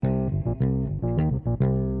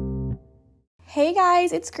Hey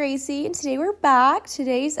guys, it's Gracie, and today we're back.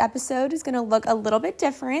 Today's episode is going to look a little bit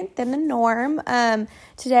different than the norm.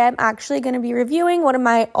 Today I'm actually going to be reviewing one of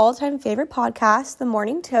my all-time favorite podcasts, The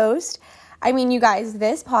Morning Toast. I mean, you guys,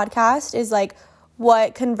 this podcast is like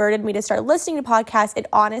what converted me to start listening to podcasts.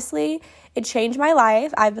 It changed my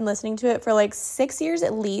life. I've been listening to it for like 6 years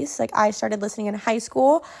at least. Like I started listening in high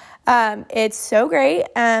school. It's so great.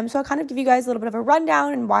 So I'll kind of give you guys a little bit of a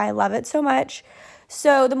rundown and why I love it so much.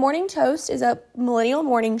 So The Morning Toast is a millennial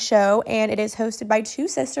morning show, and it is hosted by two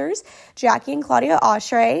sisters, Jackie and Claudia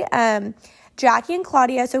Oshry. Jackie and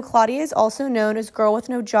Claudia, so Claudia is also known as Girl With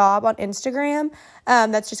No Job on Instagram.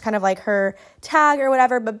 That's just kind of like her tag or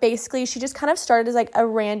whatever, but basically she just kind of started as like a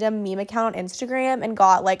random meme account on Instagram and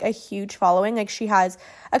got like a huge following. Like she has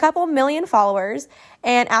a couple million followers,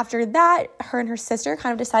 and after that, her and her sister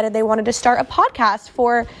kind of decided they wanted to start a podcast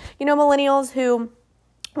for, millennials who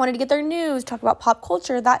wanted to get their news, talk about pop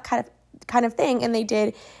culture, that kind of thing, and they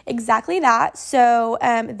did exactly that. So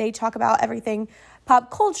they talk about everything pop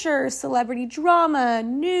culture, celebrity drama,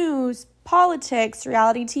 news, politics,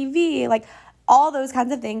 reality TV, like all those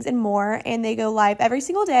kinds of things and more. And they go live every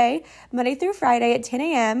single day, Monday through Friday at 10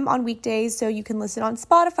 a.m. on weekdays. So you can listen on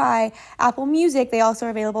Spotify, Apple Music. They also are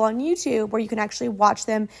available on YouTube where you can actually watch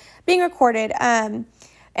them being recorded. And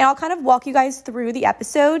I'll kind of walk you guys through the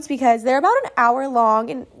episodes because they're about an hour long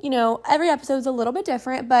and, every episode is a little bit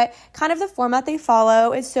different, but kind of the format they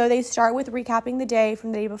follow is so they start with recapping the day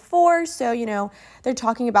from the day before. So, they're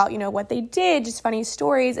talking about, what they did, just funny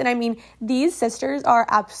stories. And I mean, these sisters are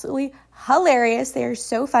absolutely hilarious. They are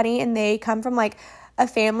so funny, and they come from like a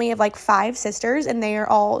family of like 5 sisters, and they are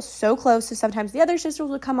all so close. So sometimes the other sisters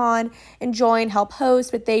will come on and join, help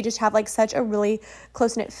host, but they just have like such a really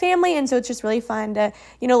close-knit family. And so it's just really fun to,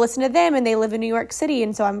 listen to them. And they live in New York City.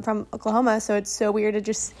 And so I'm from Oklahoma. So it's so weird to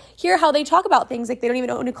just hear how they talk about things. Like they don't even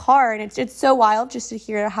own a car. And it's so wild just to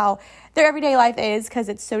hear how their everyday life is, because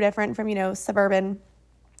it's so different from, suburban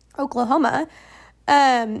Oklahoma.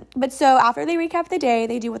 But so after they recap the day,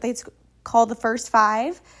 they do what they call the first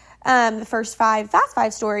five Fast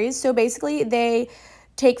Five stories. So basically they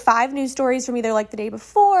take 5 news stories from either like the day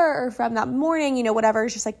before or from that morning, whatever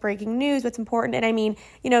is just like breaking news, what's important. And I mean,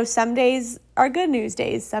 some days are good news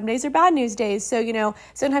days, some days are bad news days. So,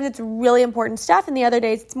 sometimes it's really important stuff, and the other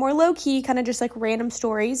days it's more low key, kind of just like random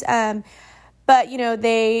stories. But,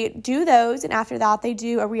 they do those, and after that, they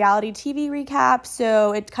do a reality TV recap.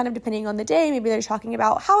 So it's kind of depending on the day. Maybe they're talking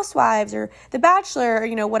about Housewives or The Bachelor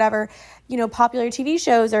or, whatever, popular TV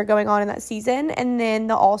shows are going on in that season. And then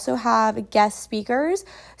they'll also have guest speakers.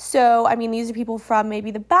 So, I mean, these are people from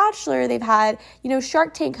maybe The Bachelor. They've had,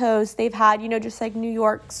 Shark Tank hosts. They've had, just like New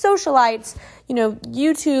York socialites,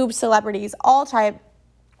 YouTube celebrities, all type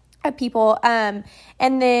of people. And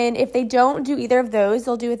then if they don't do either of those,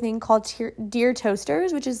 they'll do a thing called Dear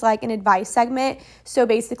Toasters, which is like an advice segment. So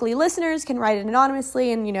basically listeners can write it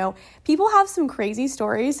anonymously, and people have some crazy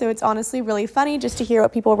stories, so it's honestly really funny just to hear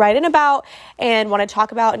what people write in about and want to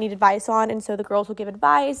talk about and need advice on. And so the girls will give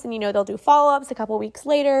advice, and they'll do follow-ups a couple weeks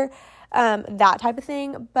later, that type of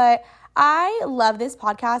thing. But I love this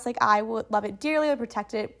podcast. Like I would love it dearly. I would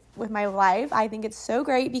protect it with my life. I think it's so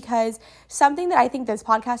great because something that I think this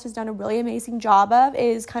podcast has done a really amazing job of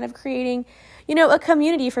is kind of creating, a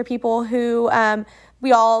community for people who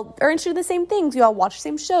we all are interested in the same things. We all watch the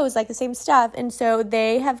same shows, like the same stuff. And so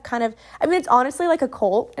they have kind of, it's honestly like a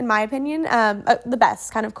cult, in my opinion, the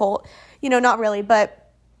best kind of cult, not really,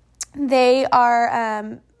 but they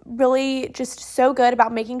are really just so good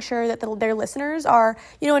about making sure that their listeners are,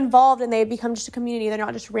 involved, and they become just a community. They're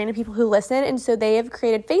not just random people who listen. And so they have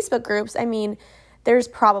created Facebook groups. I mean, there's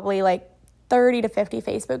probably like 30 to 50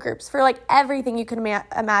 Facebook groups for like everything you can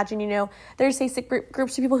imagine. There's Facebook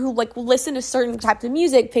groups for people who like listen to certain types of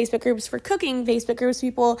music, Facebook groups for cooking, Facebook groups for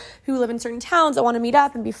people who live in certain towns that want to meet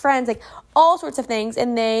up and be friends, like all sorts of things.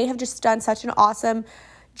 And they have just done such an awesome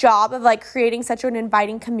job of like creating such an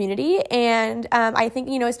inviting community. And I think,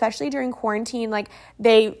 especially during quarantine, like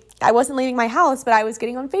I wasn't leaving my house, but I was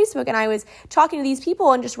getting on Facebook and I was talking to these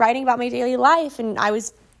people and just writing about my daily life, and I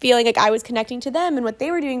was feeling like I was connecting to them and what they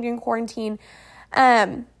were doing during quarantine.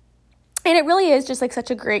 And it really is just like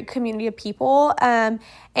such a great community of people. And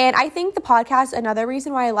I think the podcast, another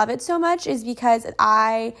reason why I love it so much is because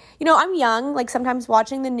I'm young, like sometimes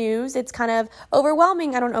watching the news, it's kind of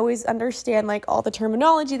overwhelming. I don't always understand like all the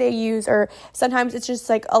terminology they use, or sometimes it's just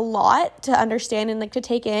like a lot to understand and like to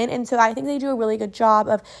take in. And so I think they do a really good job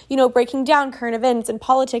of, breaking down current events and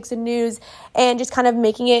politics and news and just kind of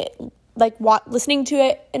making it like listening to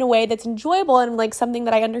it in a way that's enjoyable and like something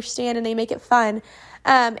that I understand, and they make it fun.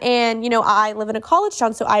 And, I live in a college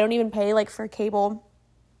town, so I don't even pay like for cable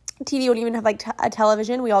TV, wouldn't even have like a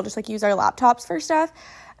television. We all just like use our laptops for stuff.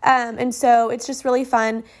 And so it's just really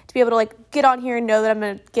fun to be able to like get on here and know that I'm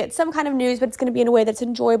going to get some kind of news, but it's going to be in a way that's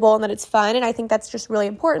enjoyable and that it's fun. And I think that's just really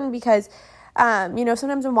important because,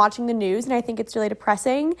 sometimes I'm watching the news and I think it's really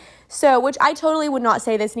depressing. So, which I totally would not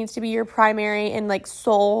say this needs to be your primary and like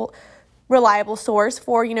sole reliable source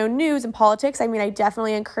for, news and politics. I mean, I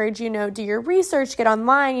definitely encourage do your research, get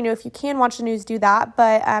online, if you can watch the news, do that.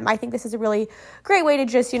 But I think this is a really great way to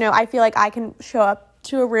just, I feel like I can show up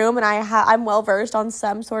to a room and I'm well versed on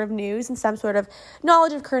some sort of news and some sort of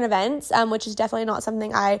knowledge of current events, which is definitely not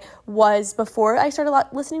something I was before I started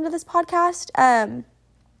listening to this podcast.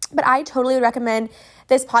 But I totally would recommend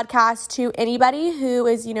this podcast to anybody who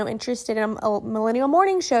is, interested in a millennial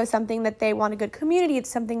morning show, something that they want a good community. It's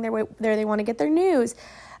something they want to get their news.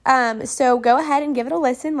 So go ahead and give it a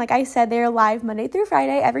listen. Like I said, they're live Monday through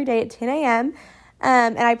Friday, every day at 10 a.m.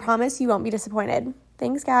 And I promise you won't be disappointed.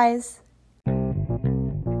 Thanks, guys.